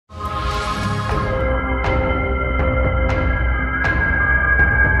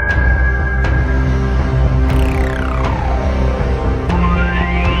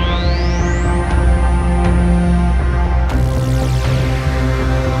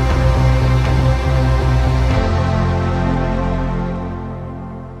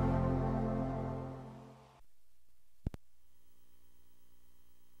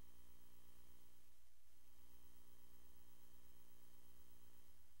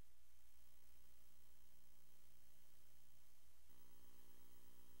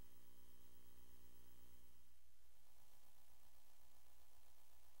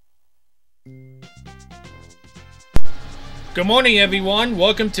Good morning, everyone.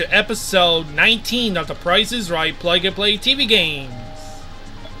 Welcome to episode 19 of The Price is Right Plug and Play TV Games.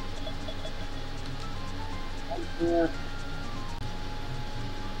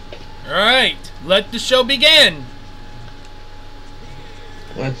 Alright, let the show begin.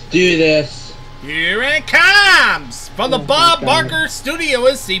 Let's do this. Here it comes! From the Bob Barker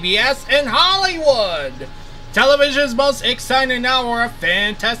Studios, CBS in Hollywood. Television's most exciting hour of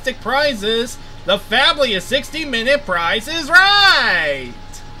fantastic prizes. The family of 60-minute Price is Right.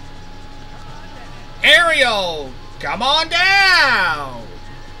 Ariel, come on down.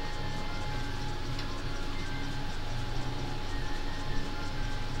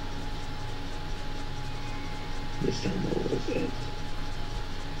 This time what was it?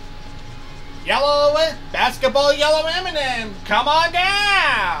 Yellow basketball, yellow M&M, come on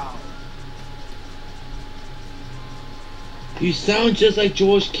down. You sound just like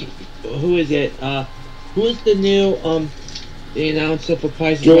George. Who is it? Who is the new the announcer for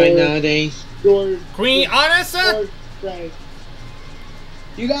Price is Right nowadays? George. Queen Anissa? George, right.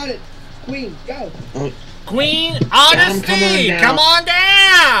 You got it. Queen, go. Queen Honesty, come on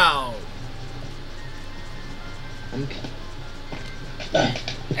down.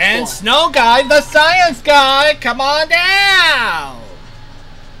 And Snow Guy, the science guy, come on down.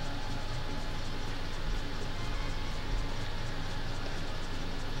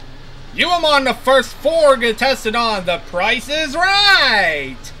 You among the first four get tested on The Price is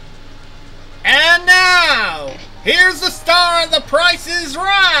Right. And now, here's the star of The Price is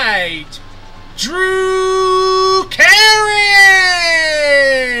Right, Drew Carey.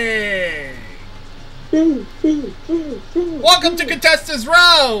 Welcome to Contestants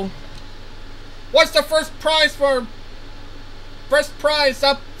Row. What's the first prize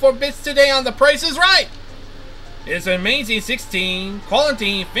up for bids today on The Price is Right? It's an amazing 16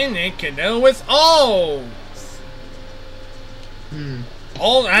 quality Infinite canoe with O's.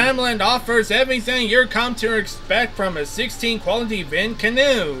 Old Ameland offers everything you're come to expect from a 16 quality Vin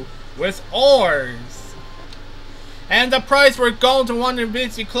canoe with oars. And the price we're going to want to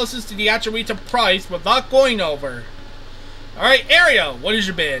bid the closest to the actual retail price without going over. Alright, Ariel, what is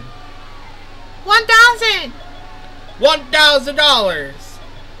your bid? $1,000. $1,000.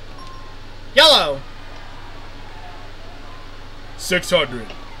 Yellow. 600.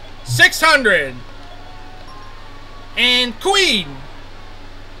 600. And Queen.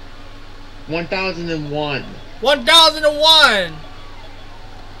 1001. 1001.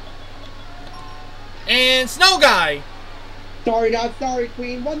 And Snow Guy. Sorry, not sorry,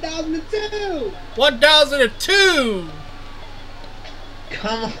 Queen. 1002. 1002.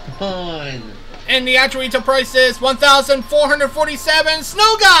 Come on. And the actual retail price is 1,447.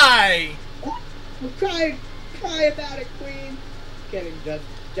 Snow Guy. Cry about it, Queen. Kidding, just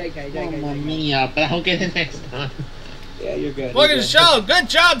JK. Mamma mia, but I'll get it next time. Yeah, you're good. Look at the show. Good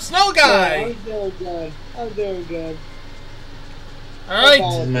job, Snow Guy. Yeah, I'm doing good.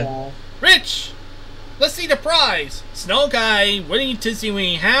 Alright. Rich, let's see the prize. Snow Guy, what do you to see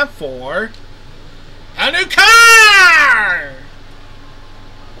we have for a new car?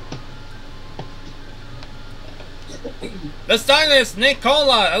 The stylish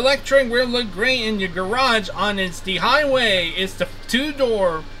Nikola electric will look great in your garage on the highway. It's the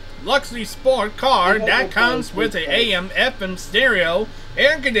two-door luxury sport car that comes with an AM/FM stereo,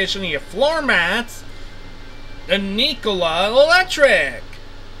 air conditioning, and floor mats. The Nikola Electric.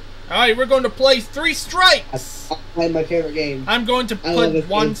 Alright, we're going to play 3 strikes. I play my favorite game. I'm going to put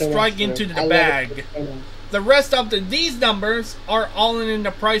 1 strike into the bag. The rest of these numbers are all in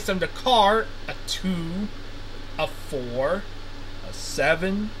the price of the car. A 2, a 4, a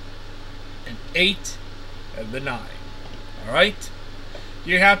 7, an 8, and the 9. Alright?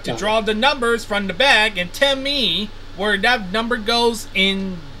 You have to draw the numbers from the bag and tell me where that number goes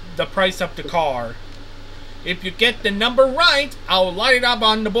in the price of the car. If you get the number right, I'll light it up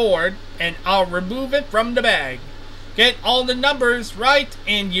on the board and I'll remove it from the bag. Get all the numbers right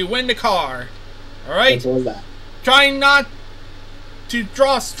and you win the car. Alright? Try not to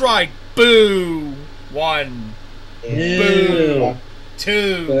draw a strike. Boo! 1. Boo!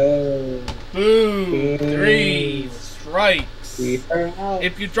 2. Boo! 3 strikes.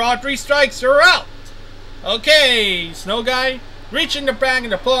 If you draw 3 strikes, you're out. Okay, Snow Guy, reach in the bag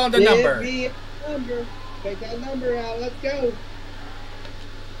and pull out the number. Take that number out. Let's go.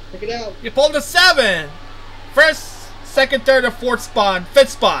 Check it out. You pulled a 7. First, second, third, or fourth spot. 5th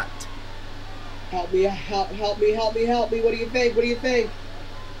spot. Help me. What do you think?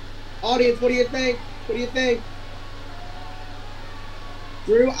 Audience, what do you think?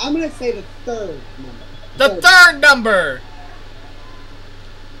 Drew, I'm going to say the 3rd number. The 3rd number.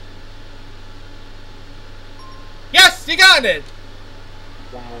 Yes! Yes, you got it.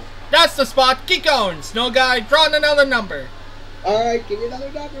 Wow. That's the spot. Keep going. Snow Guy, drawing another number. Alright, give me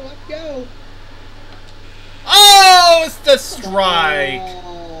another number. Let's go. Oh, it's the strike.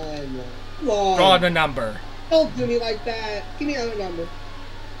 Come on. Draw the number. Don't do me like that. Give me another number.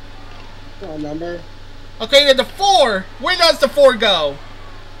 Draw a number. Okay, then the 4. Where does the 4 go?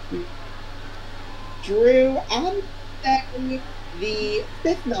 Drew, I'm saying the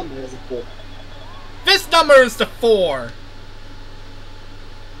 5th number is a 4. This number is the 4.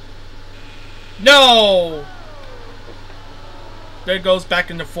 No. There it goes back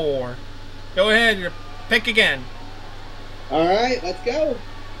into 4. Go ahead, pick again. Alright, let's go.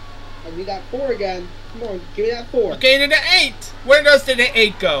 I need that 4 again. Come on, give me that 4. Okay, then the 8. Where does the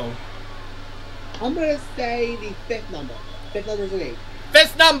 8 go? I'm gonna say the 5th number. 5th number is an 8.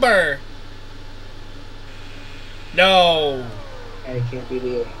 5th number. No. Okay, it can't be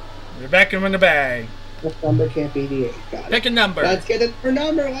the 8. You're back in the bag. 5th number can't be the 8. Got it. Pick a number. Let's get the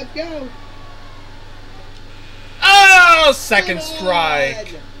number. Let's go. Oh, second Come on!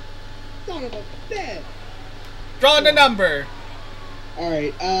 strike. Son of a bitch. Draw the number.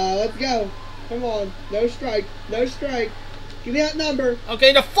 Alright, let's go. Come on. No strike. No strike. Give me that number.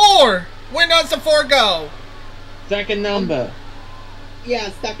 Okay, the 4. Where does the 4 go? Second number. Yeah,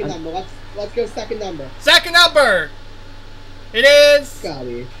 second number. Let's go second number. Second number. It is. Gotta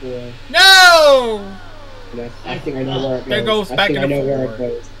be 4. No. I think I know where it goes. There goes back I think into I know where 4. it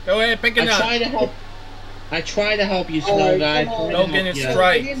goes. Go ahead, pick a number. I try to help you, Snow Alright, Guy. come on. No getting Yeah.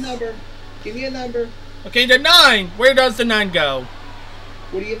 strikes. Give me a number. Give me a number. Okay, the 9. Where does the 9 go?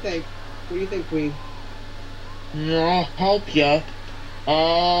 What do you think? What do you think, Queen? I'll help you.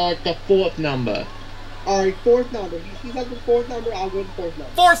 The 4th number. Alright, 4th number. He's at the 4th number. I'll go with the 4th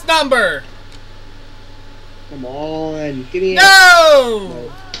number. 4th number. Come on. Give me No.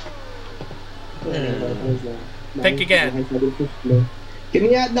 No. Pick again. Give me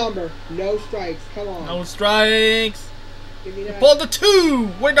that number. No strikes. Come on. No strikes. Give me that. Pull the 2.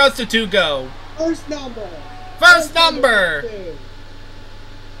 Where does the 2 go? First number. First number. 2.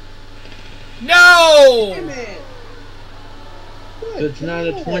 No. Damn it. Good It's not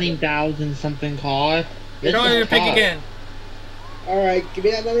a God. 20,000 something car. You're going to pick again. Alright, give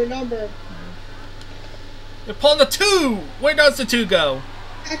me that other number. You pull the 2. Where does the 2 go?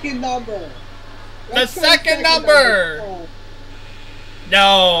 Second number. The Let's try second number. Come on.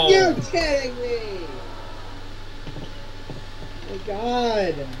 No. You're kidding me. Oh my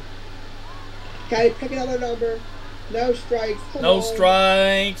God. Okay, pick another number. No strikes. Come No on.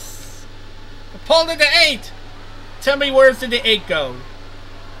 strikes. You pulled it to 8. Tell me where's did the 8 go?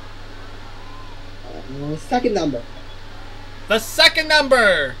 Second number. The second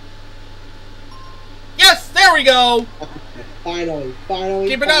number. Yes, there we go. Finally.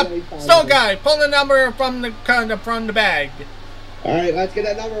 Keep it up. Snow Guy, pull the number from the bag. Alright, let's get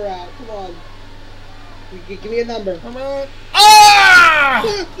that number out. Come on. Give me a number. Come on. Ah!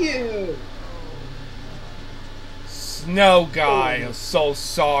 Fuck you! Snow Guy, I'm so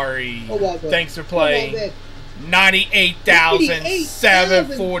sorry. What was it? Thanks for What playing. was it?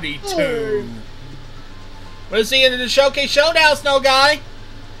 98,742. We'll see you in the Showcase Showdown, Snow Guy.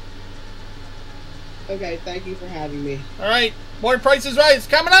 Okay, thank you for having me. Alright, more Price is Right is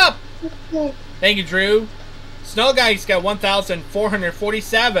coming up. Thank you, Drew. Snow Guy's got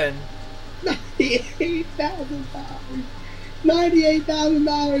 1,447. $98,000.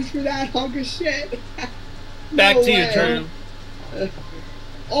 $98,000 for that hunk of shit. Back No to you, way. Drew.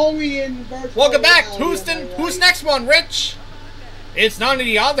 Only in virtual Welcome back, reality, Houston. am I right? Who's next one, Rich? It's none of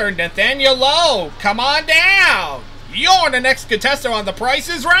the other Nathaniel Lowe. Come on down. You're the next contestant on The Price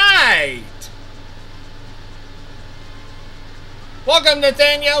is Right. Welcome,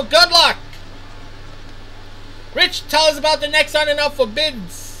 Nathaniel. Good luck. Rich, tell us about the next on and up for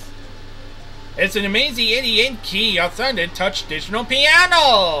bids. It's an amazing 88 key authentic touch digital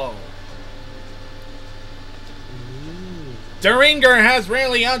piano. Deringer has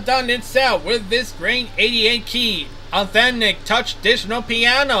rarely outdone itself with this great 88 key authentic touch digital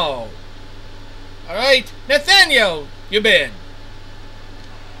piano. Alright, Nathaniel, you bid.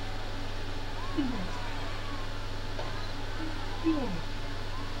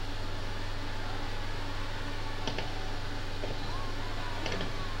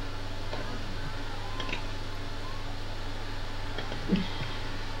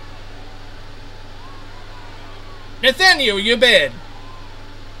 Nathaniel, you bid.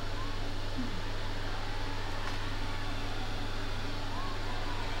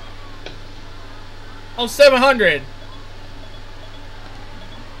 Oh, 700.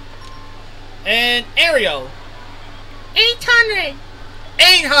 And Ariel. 800.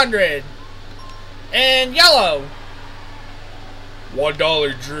 800. And Yellow.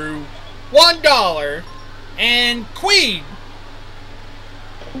 $1, Drew. $1. And Queen.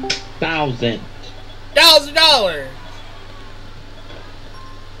 $1,000.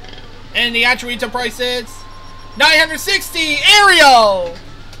 And the actual retail price is $960. Ariel.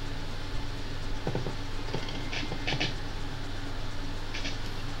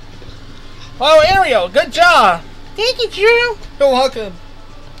 Oh, Ariel, good job. Thank you, Drew. You're welcome.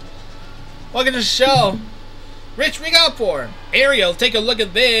 Welcome to the show. Rich, what we got for him? Ariel, take a look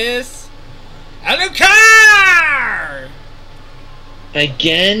at this. A new car!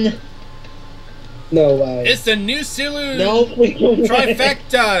 Again? No way. It's the new Subaru No,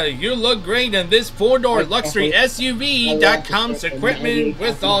 Trifecta. You look great in this four-door luxury SUV that comes equipment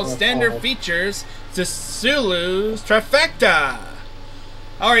with all standard features. The Subaru's Trifecta.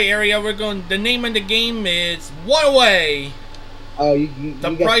 Alright, Ariel, we're going. The name of the game is One Away. Oh,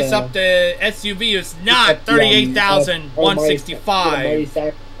 the price of the SUV is not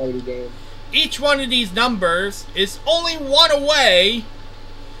 $38,165. Each one of these numbers is only one away.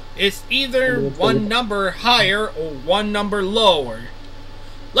 It's either one number higher or one number lower.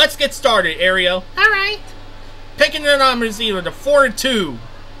 Let's get started, Ariel. Alright. Picking the numbers either the 4 or 2.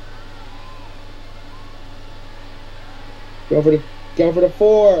 Go for the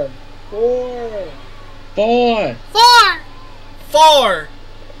 4. 4. 4. 4.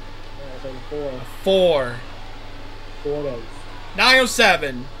 4.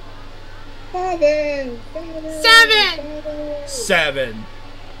 907. 7.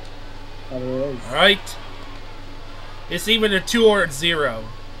 Alright. It's even a 2 or a 0.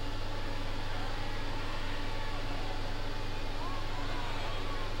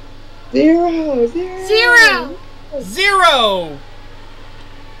 0.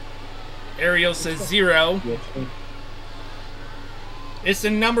 Ariel says 0. It's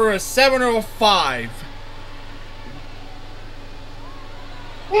the number of 7 or 5.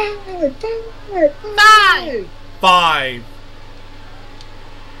 5.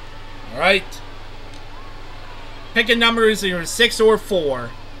 Alright. Pick a number is either 6 or 4.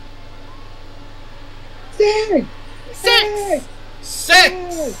 6.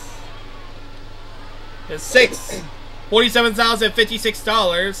 6. It's 6.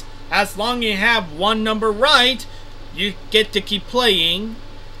 $47,056. As long as you have one number right, you get to keep playing.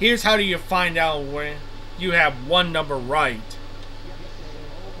 Here's how do you find out when you have one number right.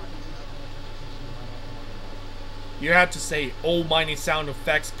 You have to say, oh, mighty sound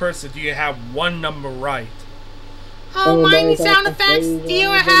effects person, do you have one number right? Oh, mighty sound effects, do you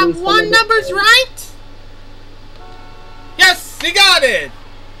have one numbers right? Yes, you got it!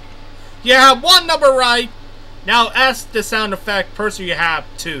 You have one number right. Now ask the sound effect person you have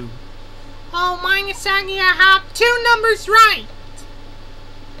 2. Oh, mighty sound, you have 2 numbers right.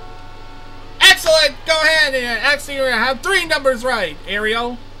 Excellent! Go ahead and actually you have 3 numbers right,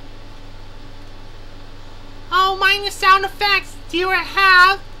 Ariel. Oh, mighty sound effects, do you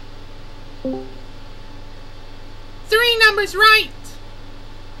have 3 numbers right?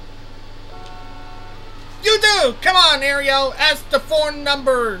 You do! Come on, Ariel, ask the 4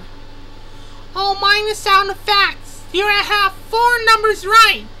 number. Oh, mighty sound effects, do you have 4 numbers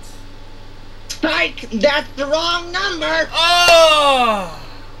right? Spike, that's the wrong number. Oh!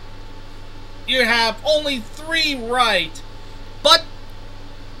 You have only 3 right. But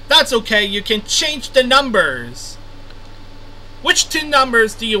that's okay, you can change the numbers. Which 2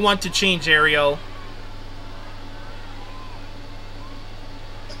 numbers do you want to change, Ariel?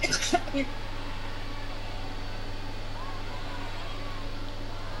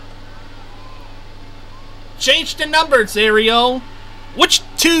 Change the numbers, Ariel. Which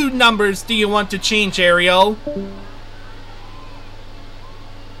 2 numbers do you want to change, Ariel?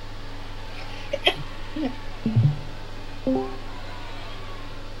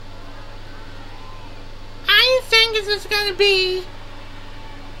 I think this is gonna be...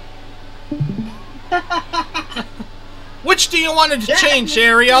 Which do you want to change,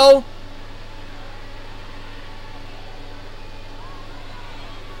 Ariel?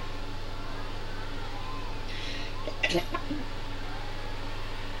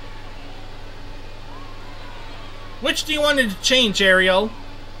 Which do you want to change, Ariel?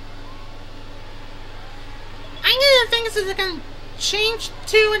 I'm gonna think this is gonna change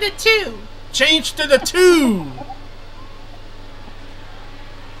to the 2. Change to the 2.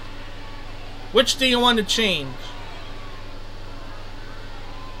 Which do you want to change?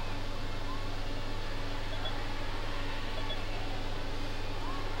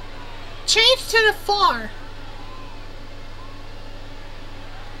 Change to the 4.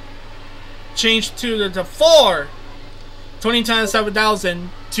 Change to the 4. 20 times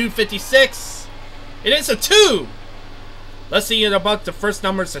 7,256. It is a 2. Let's see about the first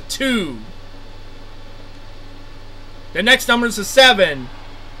number is a 2. The next number is a 7.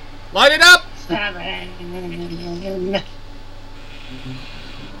 Light it up. 7.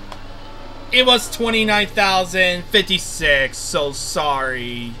 It was 29,056. So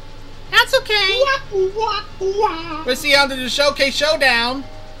sorry. That's okay. Let's see on to the Showcase Showdown.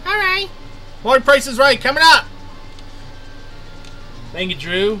 All right. More Price is Right coming up. Thank you,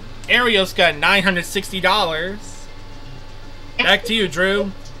 Drew. Ariel's got $960. Back to you,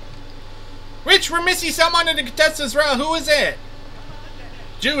 Drew. Rich, we're missing someone in the contestants row. Who is it?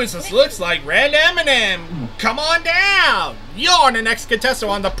 Drew, it looks like Red Eminem. Come on down. You're the next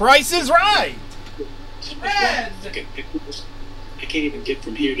contestant on The Price is Right. Red. I can't even get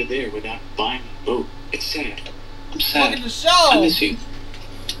from here to there without buying a boat. It's sad. I'm sad. Welcome to the show. I miss you.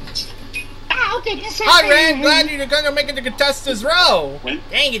 Hi, Red. Glad you're going to make it to contestants row. When?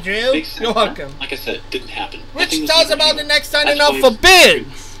 Thank you, Drew. Makes sense, You're welcome. Like I said, it didn't happen. Rich, tell us about the next signing That's up why for it's-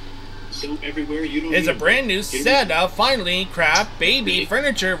 bids. So everywhere you don't It's a need brand new Get set of finally craft baby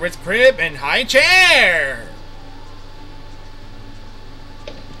furniture with crib and high chair.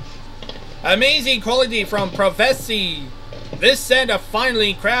 Amazing quality from Prophecy. This set of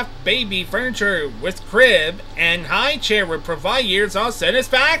finally craft baby furniture with crib and high chair will provide years of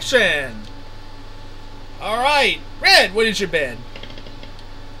satisfaction. Alright, Red, what is your bid?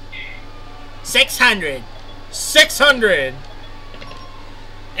 600. 600.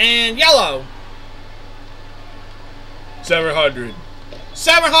 And Yellow. 700.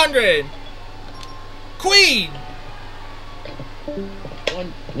 700. Queen.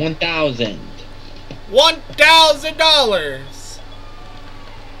 1,000. $1,000.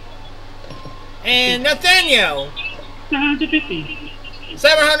 And Nathaniel. 750.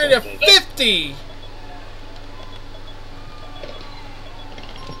 750.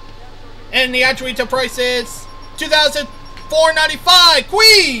 And the actual retail price is $2,495.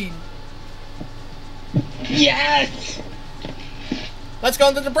 Queen. Yes! Let's go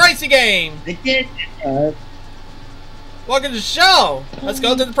into the pricey game. I did. Welcome to the show. Let's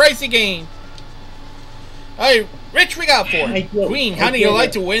go to the pricey game. Alright, Rich, we got for I did. Queen, I how do you did like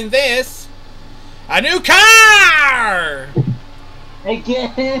it. to win this? A new car!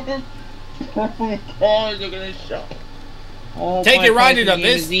 Again! Oh, look at this show. Oh, Take my it right pricing into game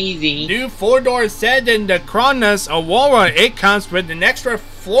this is easy. new 4-door set in the Kronos Aurora. It comes with an extra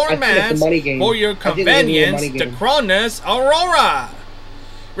floor I think it's mats a money game. for your I think it's gonna be a convenience. money The game. Kronos Aurora.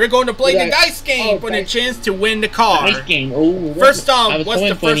 We're going to play the Right. dice game Oh, for the dice. chance to win the car. Nice game. Oh, First I off, was what's the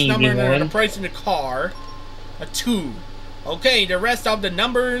going for an first easy number in the one. price in the car? A 2. Okay, the rest of the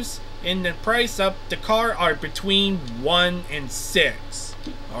numbers in the price of the car are between 1 and 6.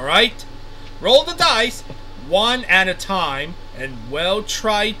 Alright? Roll the dice one at a time and we'll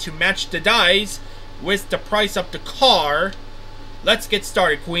try to match the dice with the price of the car. Let's get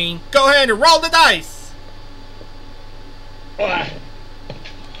started, Queen. Go ahead and roll the dice.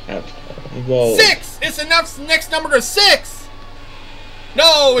 Whoa. 6! It's the next number to 6!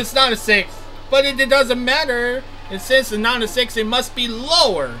 No, it's not a 6. But it doesn't matter. And since it's not a 6, it must be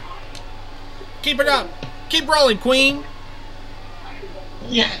lower. Keep it up. Keep rolling, Queen.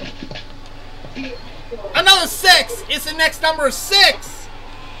 Yeah. Another 6! It's the next number of 6!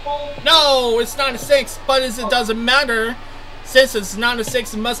 No, it's not a 6, but it doesn't matter. Since it's not a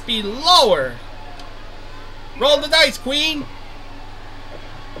 6, it must be lower. Roll the dice, Queen.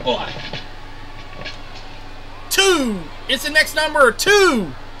 2! It's the next number of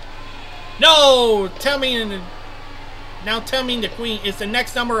 2! No! Tell me the Queen, is the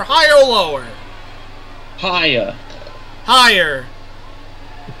next number higher or lower? Higher. Higher.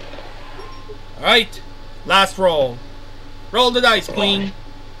 Alright. Last roll. Roll the dice, Queen.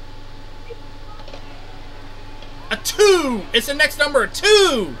 A 2! It's the next number,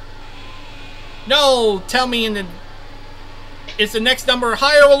 2! No, tell me is the next number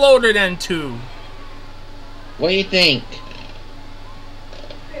higher or lower than 2? What do you think?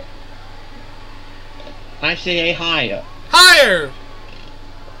 I say higher. Higher!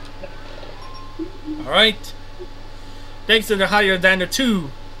 Alright. Thanks to the higher than the 2.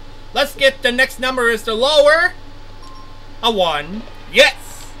 Let's get the next number is the lower. A 1.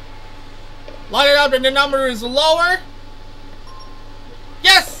 Yes! Line it up and the number is lower.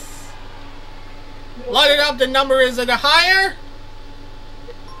 Yes! Line it up, the number is the higher.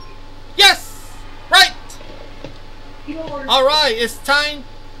 Yes! Right! Alright, it's time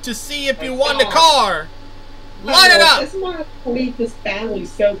to see if you won the car. Line it up! This is why I hate this family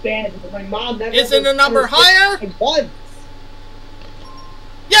so bad because my mom never. Isn't the number higher? Once.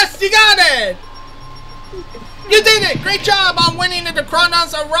 Yes, you got it! You did it! Great job on winning the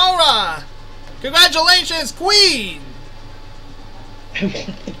Kronos Aurora! Congratulations, Queen!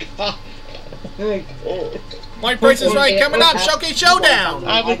 My Price is Right coming up. Showcase Showdown.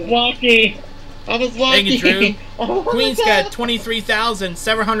 I was lucky. Thank you, Drew. Queen's got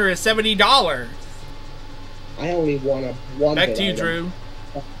 $23,770. I only won one. Back to you, Drew.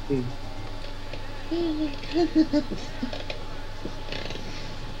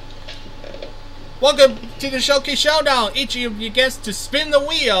 Welcome to the Showcase Showdown. Each of you gets to spin the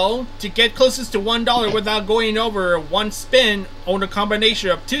wheel to get closest to $1 without going over one spin on a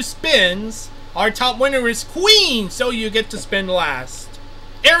combination of 2 spins. Our top winner is Queen, so you get to spin last.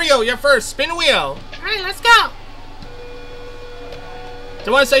 Ariel, you're first. Spin the wheel. Alright, let's go. Do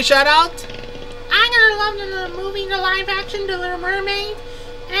you want to say shout out? I'm gonna love the movie, the live action, The Little Mermaid.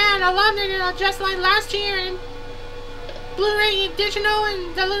 And I loved it, just like last year in Blu-ray Additional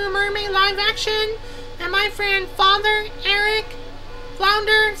and The Little Mermaid live action. And my friend Father, Eric,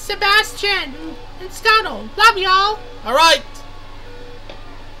 Flounder, Sebastian, and Scuttle. Love y'all. Alright.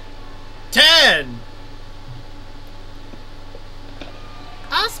 10.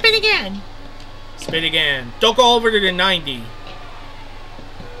 I'll spin again. Spin again. Don't go over to the 90.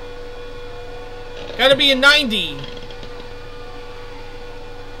 Gotta be a 90.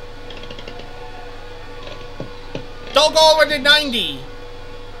 Don't go over to 90.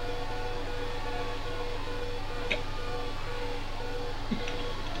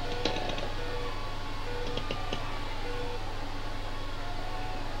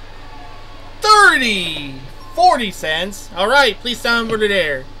 $30. 40 cents. Alright, please stand over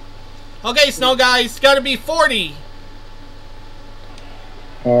there. Okay, Snow Guys, gotta be 40.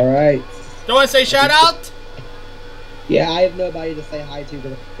 Alright. Don't want to say shout out? Yeah, I have nobody to say hi to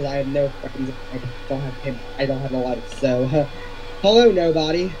because I have no friends. I don't have a life. So, hello,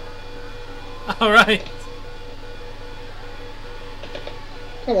 nobody. Alright.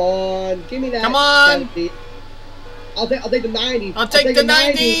 Come on, give me that. Come on. 70. I'll take the 90. I'll take the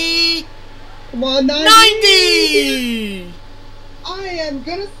 90. Come on, 90. 90. I am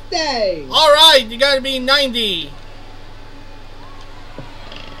gonna stay. Alright, you gotta be 90.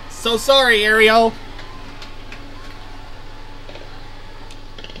 So sorry, Ariel.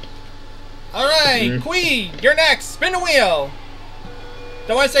 Alright, Queen, you're next. Spin the wheel.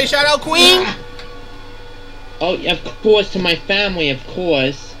 Don't want to say shout out, Queen? Oh, of course, to my family, of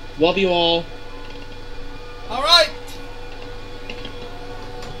course. Love you all. Alright.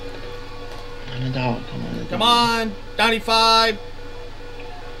 I'm a dog. Come on. Come on. 95.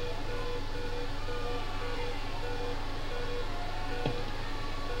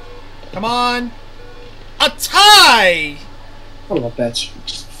 Come on. A tie! Son of a bitch.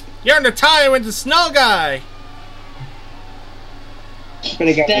 You're in a tie with the Snow Guy.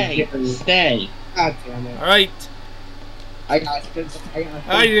 Stay. God damn it. Alright.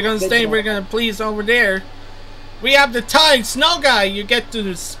 Alright, you're gonna stay. We're gonna please over there. We have the tie, Snow Guy. You get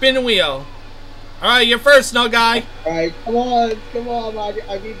to spin the wheel. Alright, you're first, Snow Guy. Alright, come on.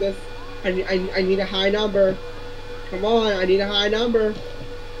 I need this. I need a high number. Come on, I need a high number.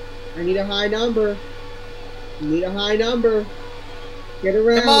 I need a high number. Get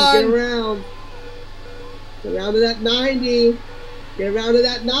around, get around. Get around to that 90. Get around to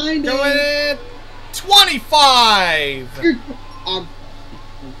that 90. Do it. 25.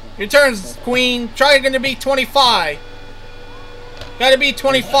 Your turn, Queen. Try gonna be 25. Gotta be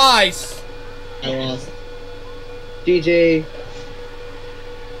 25. I lost. GG.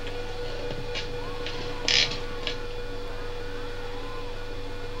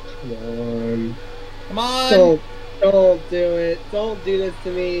 Come on. Come on. Don't do it. Don't do this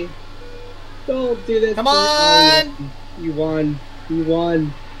to me. Don't do this. Come on. Me. You won. You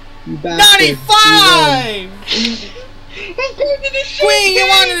bastard. 95. I'm going to the showcase. Queen, you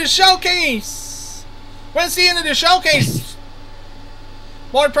wanted the showcase. When's the end of the showcase?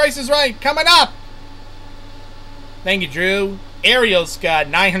 More Price is Right coming up. Thank you, Drew. Ariel's got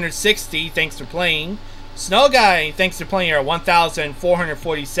 960. Thanks for playing. Snow Guy, thanks for playing, are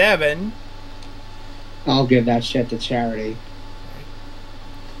 1,447. I'll give that shit to charity.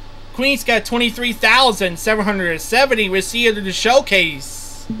 Queen's got 23,770. We'll see you at the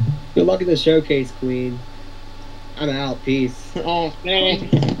showcase. Good luck in the showcase, Queen. I'm out. Peace. Oh, man.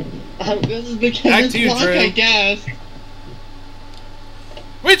 This is because Back it's to you, luck, Drew. I guess.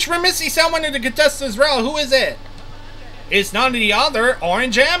 Which Remissy someone in the contestants row? Who is it? It's none of the other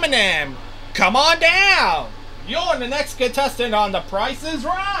Orange M&M. Come on down. You're the next contestant on The Price is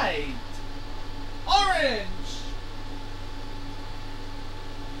Right. Orange.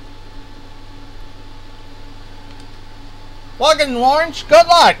 Welcome, Orange. Good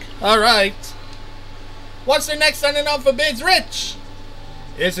luck. All right. What's the next signing up for bids, Rich?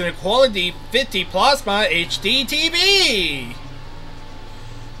 It's an Equality 50 Plasma HD TV.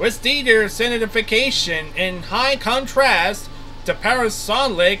 with theater certification in high contrast to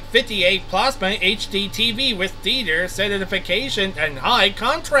Panasonic 58 Plasma HD TV with theater certification and high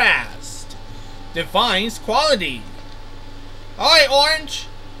contrast. Defines quality. Alright, Orange,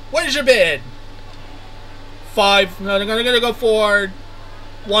 what is your bid? I'm gonna go for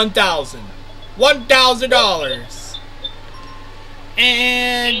 $1,000. $1,000.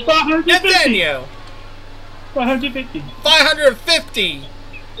 And Nathaniel. 550. 550.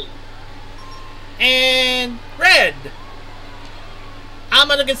 And Red. I'm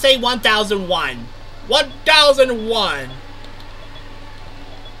gonna say 1,001. 1,001.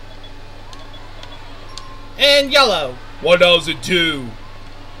 And Yellow. 1,002.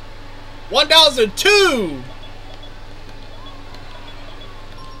 1,002.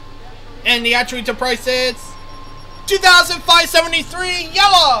 And the attribute to price is 2,573.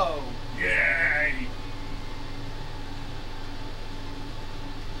 Yellow. Yay.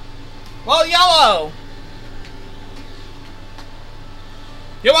 Well, Yellow,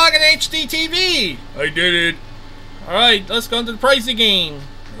 you want an HD TV? I did it. Alright, let's go into the pricey game.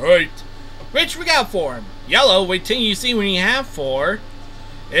 Alright. Which we got for him? Yellow, wait till you see what you have for.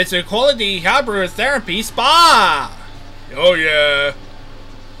 It's a quality hydrotherapy spa. Oh yeah.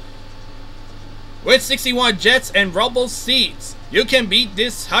 With 61 jets and rubble seats. You can beat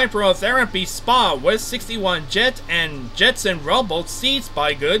this hydrotherapy spa with 61 jets and rubble seats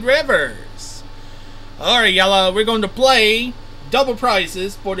by Good Rivers. Alright, Yellow, we're going to play double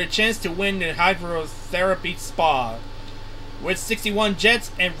prizes for the chance to win the hydrotherapy spa with 61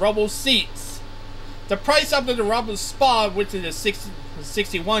 jets and rubble seats. The price of the rubble spa with the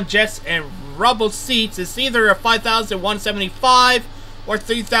 61 jets and rubble seats is either a $5,175 or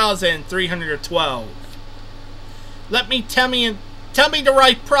 $3,312. Tell me the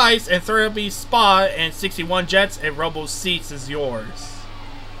right price, and therapy spa and 61 jets and rubble seats is yours.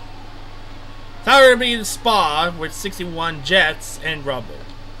 Therapy spa with 61 jets and rubble.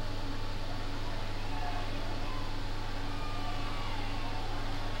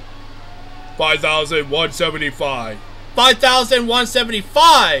 $5,175.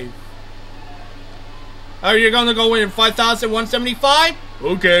 $5,175. Are you gonna go in $5,175?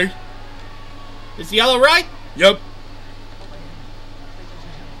 Okay. Is Yellow right? Yep.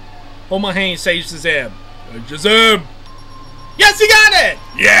 Hold my hand, say Shazam. Shazam! Yes, he got it!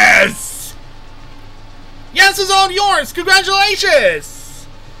 Yes! Yes, it's all yours! Congratulations!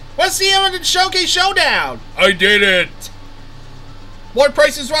 Let's see him in the Showcase Showdown! I did it! More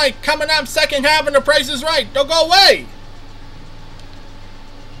Price is Right coming up second half of the Price is Right. Don't go away!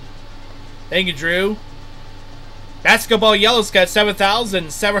 Thank you, Drew. Basketball Yellow's got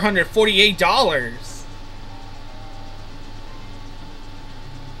 $7,748.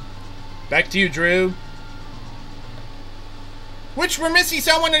 Back to you, Drew. Which we're missing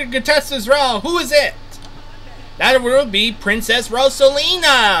someone in the contestants round. Who is it? That will be Princess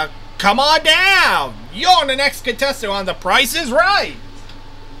Rosalina. Come on down. You're the next contestant on The Price is Right.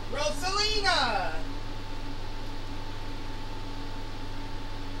 Rosalina.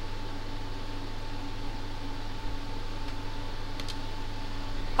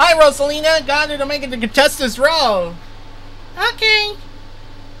 Hi, Rosalina. Got her to make it the contestants round. Okay.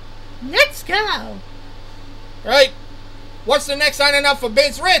 Let's go. Right. What's the next signing up for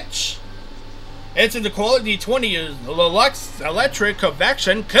Biz Rich? It's the Quality 20 Deluxe Electric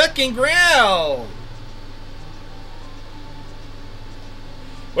Convection Cooking Grill.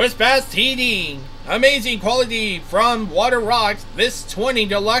 With fast heating. Amazing quality from Water Rocks. This 20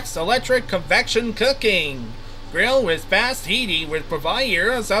 Deluxe Electric Convection Cooking Grill with fast heating will provide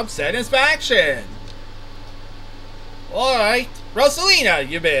years of satisfaction. Alright. Rosalina,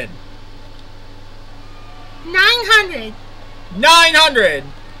 you bid. 900. 900.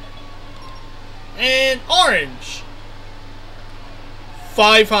 And Orange.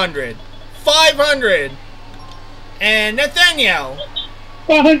 500. 500. And Nathaniel.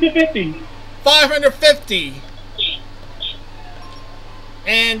 550. 550.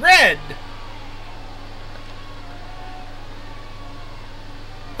 And Red.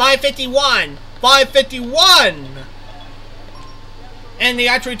 551. 551. And the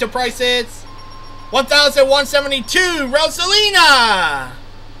attribute to price is 1,172. Rosalina.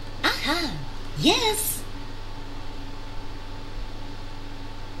 Aha. Yes.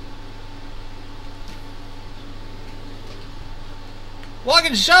 Welcome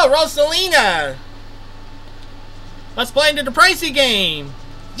to the show, Rosalina. Let's play into the pricey game.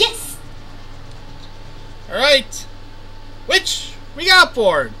 Yes. Alright. Which we got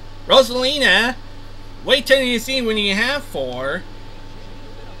for Rosalina. Wait till you see when you have for.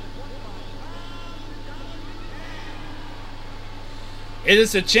 it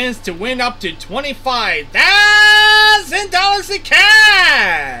is a chance to win up to $25,000 in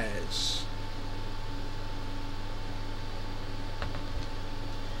cash.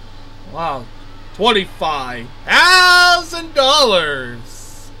 Wow, $25,000.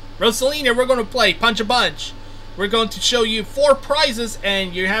 Rosalina, we're going to play Punch a Bunch. We're going to show you 4 prizes,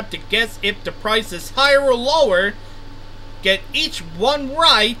 and you have to guess if the price is higher or lower. Get each one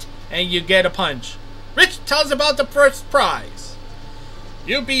right, and you get a punch. Rich, tell us about the first prize.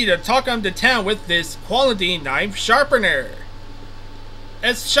 You'll be the talk of the town with this quality knife sharpener.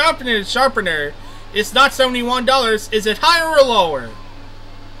 As sharpener, it's not $71. Is it higher or lower?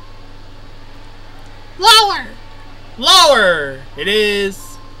 Lower. Lower. It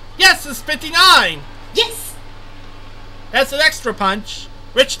is. Yes, it's $59. Yes. That's an extra punch.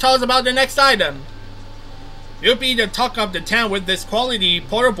 Rich, tell us about the next item. You'll be the talk of the town with this quality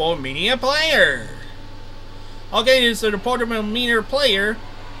portable media player. Okay, this is the portable media player.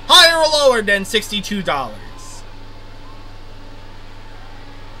 Higher or lower than $62?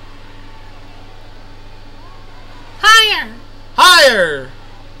 Higher. Higher.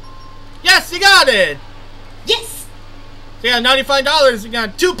 Yes, you got it. Yes. So you got $95. You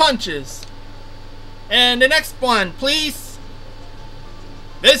got 2 punches. And the next one, please.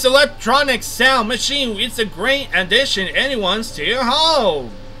 This electronic sound machine, it's a great addition anyone's to your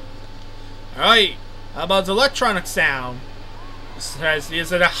home. Alright, how about the electronic sound? It says,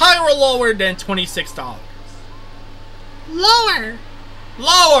 is it a higher or lower than $26? Lower.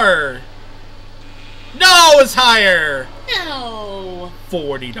 Lower. No, it's higher. No.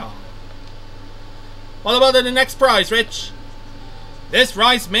 $40. What about the next prize, Rich? This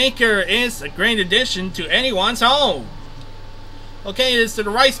rice maker is a great addition to anyone's home. Okay, it's the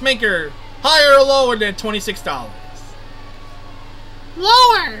rice maker. Higher or lower than $26?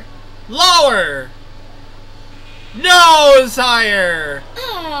 Lower. Lower. No, it's higher.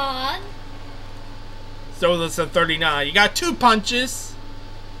 Aww. So that's a $39. You got 2 punches.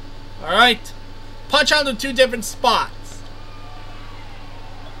 Alright. Punch out to 2 different spots.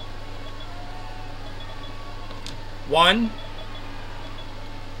 1.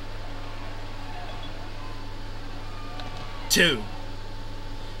 2.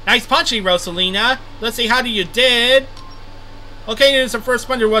 Nice punching, Rosalina. Let's see how you did. Okay, here's the first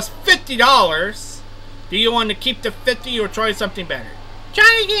puncher was $50. Do you want to keep the 50 or try something better?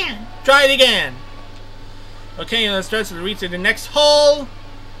 Try it again. Try it again. Okay, let's try to reach to the next hole.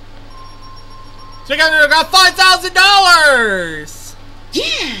 So you got $5,000.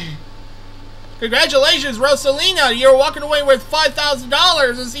 Yeah. Congratulations, Rosalina. You're walking away with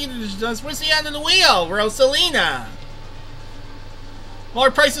 $5,000. Let's what's the end of the wheel, Rosalina. More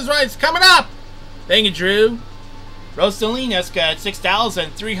Price is Right coming up. Thank you, Drew. Rosalina's got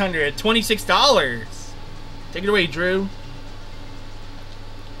 $6,326. Take it away, Drew.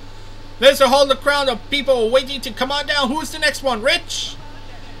 There's a whole crowd of people waiting to come on down. Who's the next one, Rich?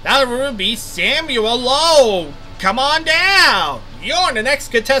 That would be Samuel Lowe. Come on down. You're the next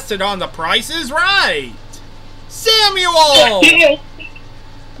contestant on The Price is Right. Samuel!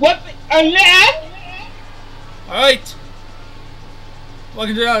 What? Alright. Alright.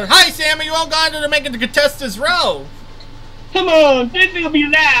 Welcome to the... Hi, Samuel. Got to make it the contestants row. Come on, this will be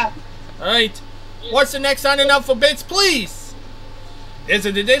loud. Alright. What's the next signing up for bits, please? There's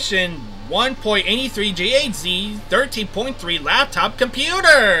an edition 1.83 GHz 13.3 laptop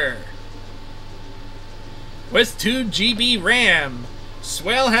computer with 2 GB RAM.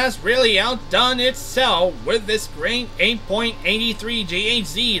 Swell has really outdone itself with this great 8.83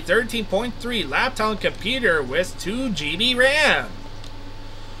 GHz 13.3 laptop computer with 2 GB RAM.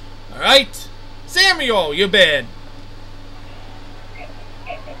 Alright, Samuel, you bid.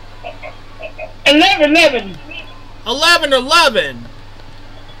 11. 11.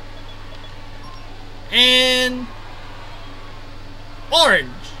 And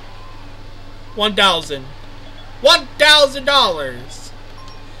Orange, $1,000. $1,000.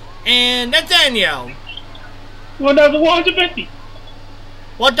 And Nathaniel, 1,150.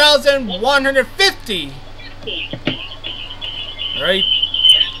 1,150. Alright.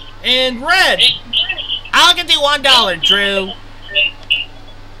 And Red, I'll get the $1, Drew.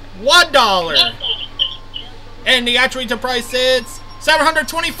 $1. And the actual retail price is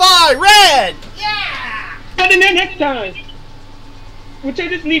 $725. Red! Yeah. Better than next time. We'll take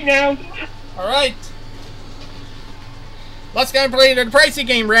this leave now. Alright. Let's go and play the pricey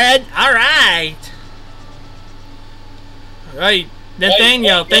game, Red. Alright. Alright.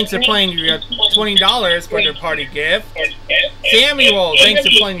 Nathaniel, thanks for playing. You got $20 for the party gift. Samuel, thanks for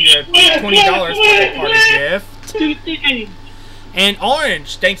playing. You got $20 for the party gift. And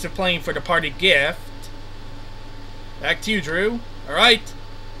Orange, thanks for playing for the party gift. Back to you, Drew. Alright.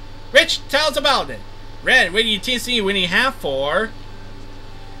 Rich, tell us about it. Red, what do you see when you have for?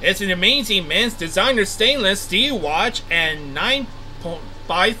 It's an amazing men's designer stainless steel watch and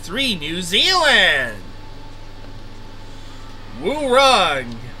 9x3 New Zealand.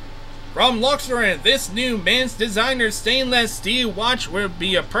 Woorung. From Luxor, this new men's designer stainless steel watch will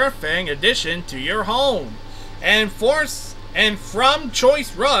be a perfect addition to your home. And from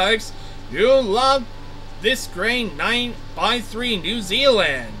Choice Rugs, you'll love this great 9x3 New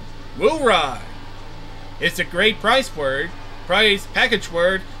Zealand. Woorung. It's a great price package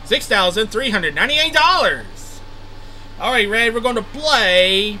word, $6,398. Alright, Red, we're going to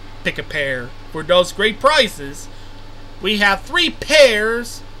play Pick a Pair. For those great prices, we have 3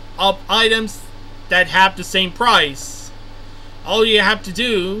 pairs of items that have the same price. All you have to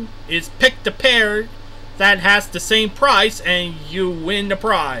do is pick the pair that has the same price and you win the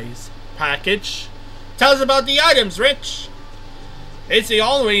prize package. Tell us about the items, Rich. It's the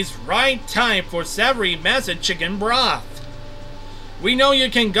always right time for savory messed chicken broth. We know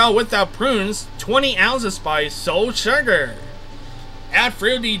you can go without prunes, 20 ounces by Soul Sugar. Add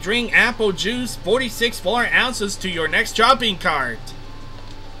fruity drink apple juice, 46 full ounces to your next shopping cart.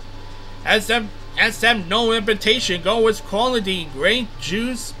 Accept no invitation, go with quality grape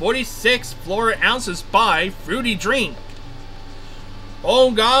juice, 46 full ounces by fruity drink.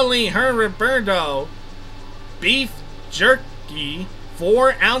 Oh golly, Heriberto. Beef jerky,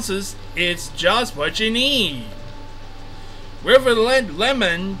 4 ounces, it's just what you need. Riverland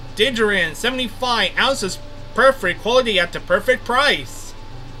lemon, Dingerin, 75 ounces, perfect quality at the perfect price.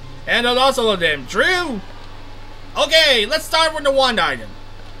 And a lot of them. Drew? Okay, let's start with the one item.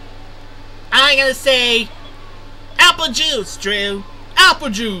 I'm gonna say apple juice, Drew. Apple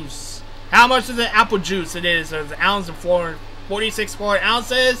juice. How much is the apple juice? It is an ounce of 46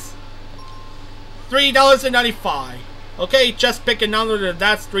 ounces. $3.95. Okay, just pick a number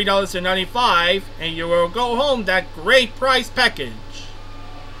that's $3.95 and you will go home that great price package.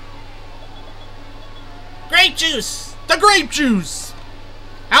 Grape juice! The grape juice!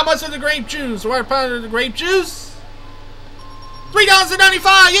 How much is the grape juice? What part of the grape juice?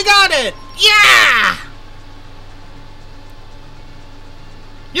 $3.95! You got it! Yeah!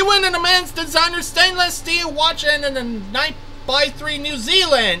 You win an immense designer stainless steel watch and a 9x3 New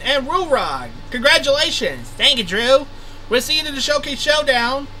Zealand and Woorung. Congratulations! Thank you, Drew. We'll see you in the Showcase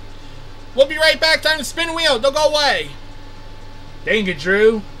Showdown. We'll be right back. Time to spin the wheel. Don't go away. Thank you,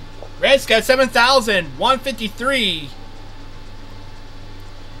 Drew. Red's got 7,153.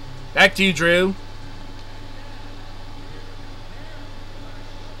 Back to you, Drew.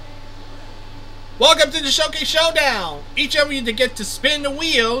 Welcome to the Showcase Showdown. Each of you to get to spin the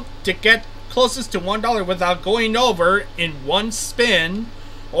wheel to get closest to $1 without going over in one spin,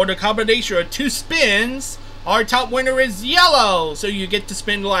 or the combination of 2 spins. Our top winner is yellow, so you get to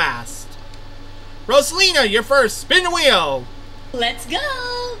spin last. Rosalina, you're first. Spin the wheel. Let's go.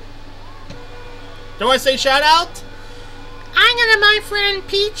 Do I say shout out? I'm gonna my friend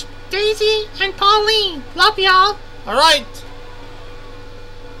Peach, Daisy, and Pauline. Love y'all. Alright.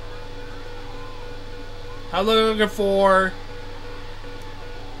 I'm looking for...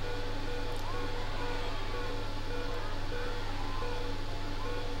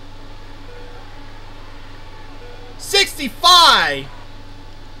 $65.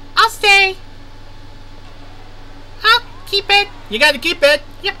 I'll stay. I'll keep it. You gotta keep it.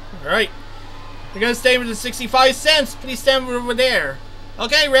 Yep. Alright. You're gonna stay with the 65 cents. Please stand over there.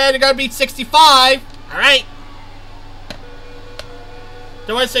 Okay, Red, you gotta beat 65. Alright.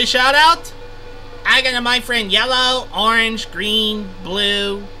 Do I say shout out? I got my friend yellow, orange, green,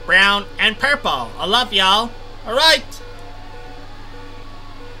 blue, brown, and purple. I love y'all. Alright.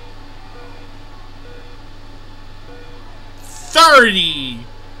 $30.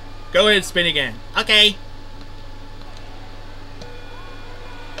 Go ahead and spin again. Okay.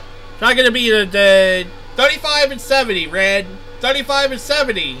 It's not gonna be the 35 and 70, Red. 35 and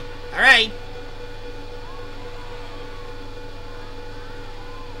 70. Alright.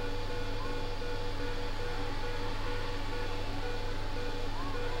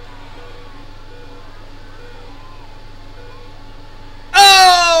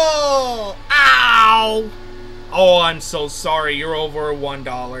 Oh! Ow! Oh, I'm so sorry. You're over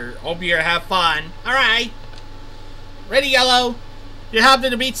 $1. Hope you have fun. Alright. Ready, yellow? You have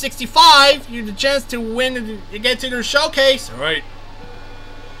to beat 65. You have the chance to win and get to their showcase. Alright.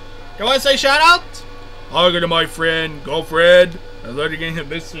 Do I say shout out? I'll go to my friend, Go-Fred. I'm letting him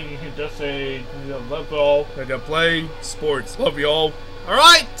missing. He just say, love y'all. And to play sports. Love y'all.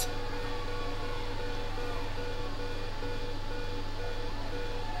 Alright.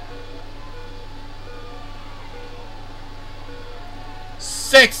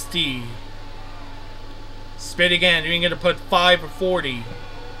 60. Spit again. You're going to put 5 or 40.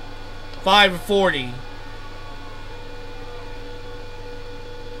 5 or 40.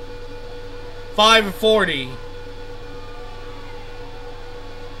 5 or 40.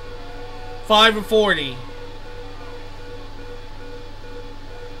 5 or 40.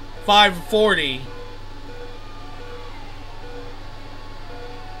 5 or 40.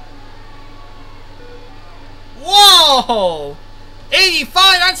 Whoa! 85,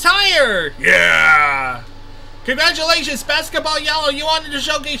 that's higher! Yeah! Congratulations, Basketball Yellow, you won the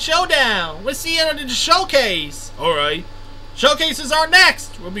Showcase Showdown! Let's see you at the Showcase! Alright. Showcases are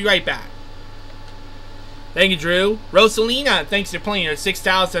next! We'll be right back. Thank you, Drew. Rosalina, thanks for playing at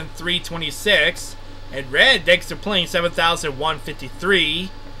 6,326. And Red, thanks for playing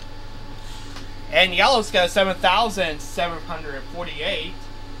 7,153. And Yellow's got 7,748.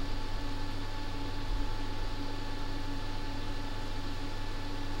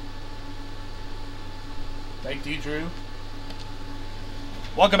 Thank you, Drew.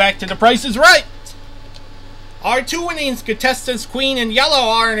 Welcome back to The Price is Right. Our two winning contestants, Queen and Yellow,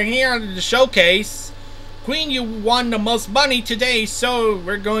 are here on the Showcase. Queen, you won the most money today, so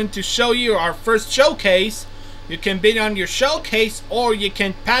we're going to show you our first showcase. You can bid on your showcase, or you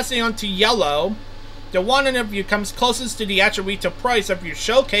can pass it on to Yellow. The one of you comes closest to the actual retail price of your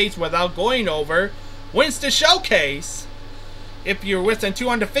showcase without going over wins the showcase. If you're within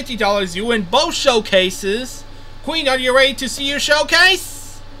 $250, you win both showcases. Queen, are you ready to see your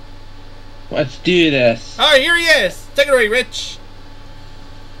showcase? Let's do this. Alright, here he is. Take it away, Rich.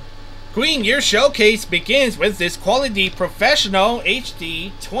 Queen, your showcase begins with this quality professional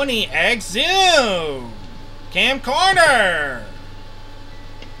HD 20x zoom camcorder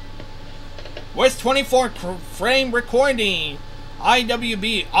with 24 frame recording.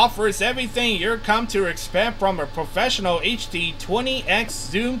 IWB offers everything you've come to expect from a professional HD 20x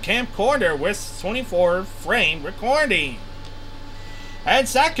zoom camcorder with 24 frame recording. And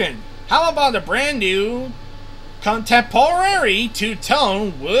second, how about a brand new contemporary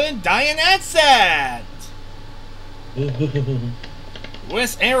two-tone wood dinette set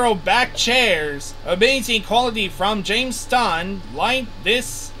with arrow back chairs, amazing quality from James Dunn. Like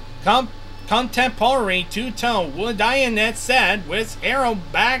this contemporary two-tone wood dinette set with arrow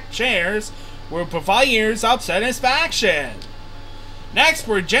back chairs will provide years of satisfaction. Next,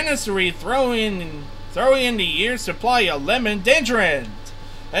 we're generously throw in the year's supply of lemon deodorant.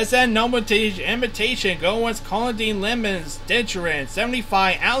 Let's add no imitation go with quality lemons deodorant,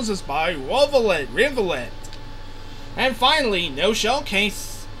 75 ounces by Rivulet. And finally, no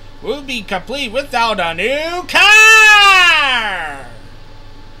showcase will be complete without a new car!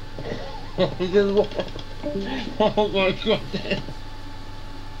 Oh my god.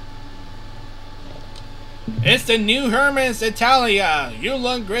 It's the new Hermes Italia. You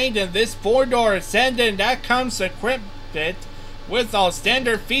look great in this 4-door sedan that comes equipped with all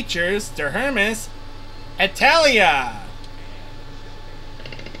standard features. The Hermes Italia.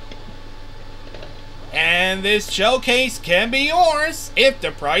 And this showcase can be yours if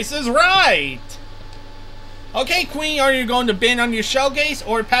the price is right. Okay, Queen, are you going to bid on your showcase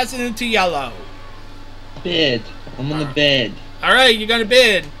or pass it into Yellow? Bid. I'm on the bid. Alright, you're going to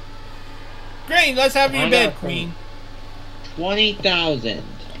bid. Great, let's have your bid, Queen. $20,000.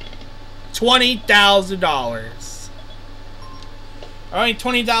 $20,000. Alright,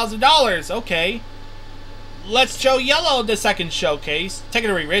 $20,000. Okay. Let's show Yellow the second showcase. Take it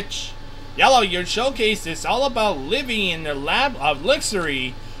away, Rich. Yellow, your showcase is all about living in the lap of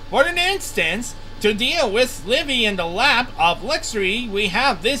luxury. For an instance, to deal with living in the lap of luxury, we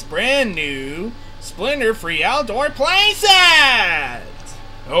have this brand new Splinter Free Outdoor playset.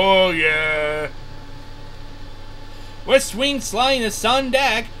 Oh yeah. With swing sliding the sun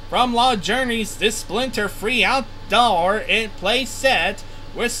deck from Law Journeys, this Splinter Free Outdoor playset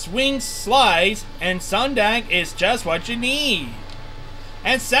with swing slides and sun deck is just what you need.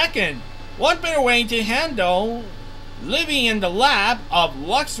 And second, what better way to handle living in the lap of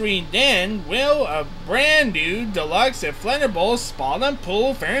luxury than will a brand new deluxe inflatable spa and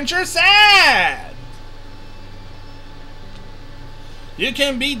pool furniture set? You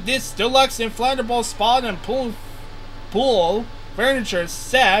can beat this deluxe inflatable spa and pool furniture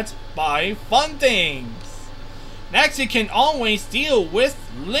set by Fun Things. Next, you can always deal with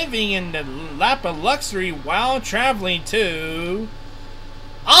living in the lap of luxury while traveling to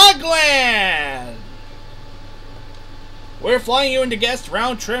Auckland. We're flying you in the guest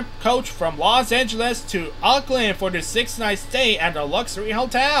round trip coach from Los Angeles to Auckland for the 6-night stay at a luxury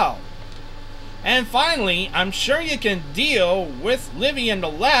hotel. And finally, I'm sure you can deal with living in the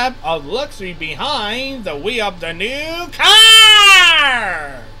lap of luxury behind the wheel of the new car!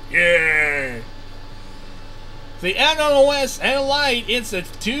 Arr! Yeah. The NOS L-Lite is a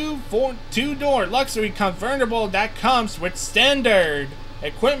two-door luxury convertible that comes with standard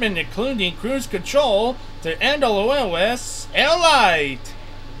equipment including cruise control. The NOS L-Lite.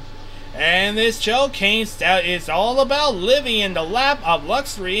 And this showcase that is all about living in the lap of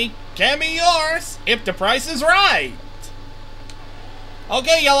luxury can be yours if the price is right.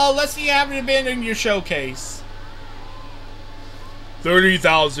 Okay, Yellow, let's see how many been in your showcase.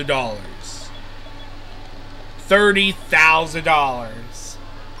 $30,000. $30,000.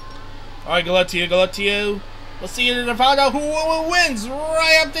 Alright, good luck to you, good luck to you. Let's see to find out who wins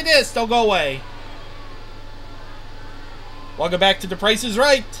right after this. Don't go away. Welcome back to The Price is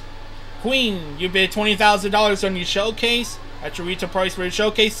Right. Queen, you bid $20,000 on your showcase. At your retail price for your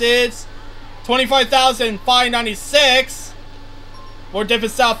showcase is $25,596. More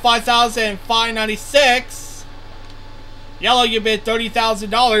different stuff, $5,596. Yellow, you bid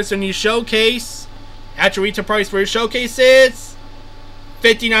 $30,000 on your showcase. At your retail price for your showcase is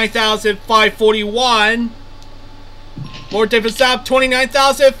 $59,541. More different stuff,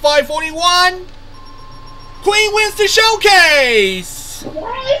 $29,541. Queen wins the showcase.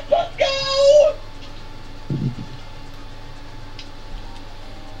 Alright, let's go!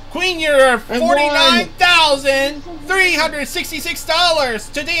 Queen, you're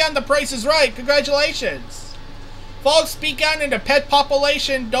 $49,366 today on The Price is Right. Congratulations. Folks, speak out in the pet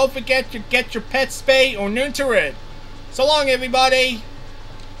population. Don't forget to get your pet spayed or neuter it. So long, everybody.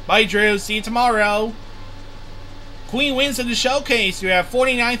 Bye, Drew. See you tomorrow. Queen wins in the showcase. You have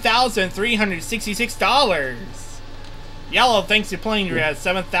 $49,366. Yellow, thanks for playing. You're at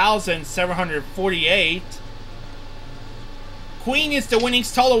 $7,748. Queen is the winning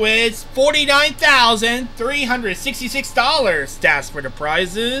total is $49,366. That's for the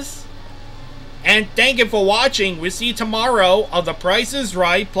prizes. And thank you for watching. We'll see you tomorrow on The Price is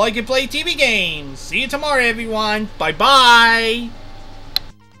Right Plug and Play TV games. See you tomorrow, everyone. Bye-bye.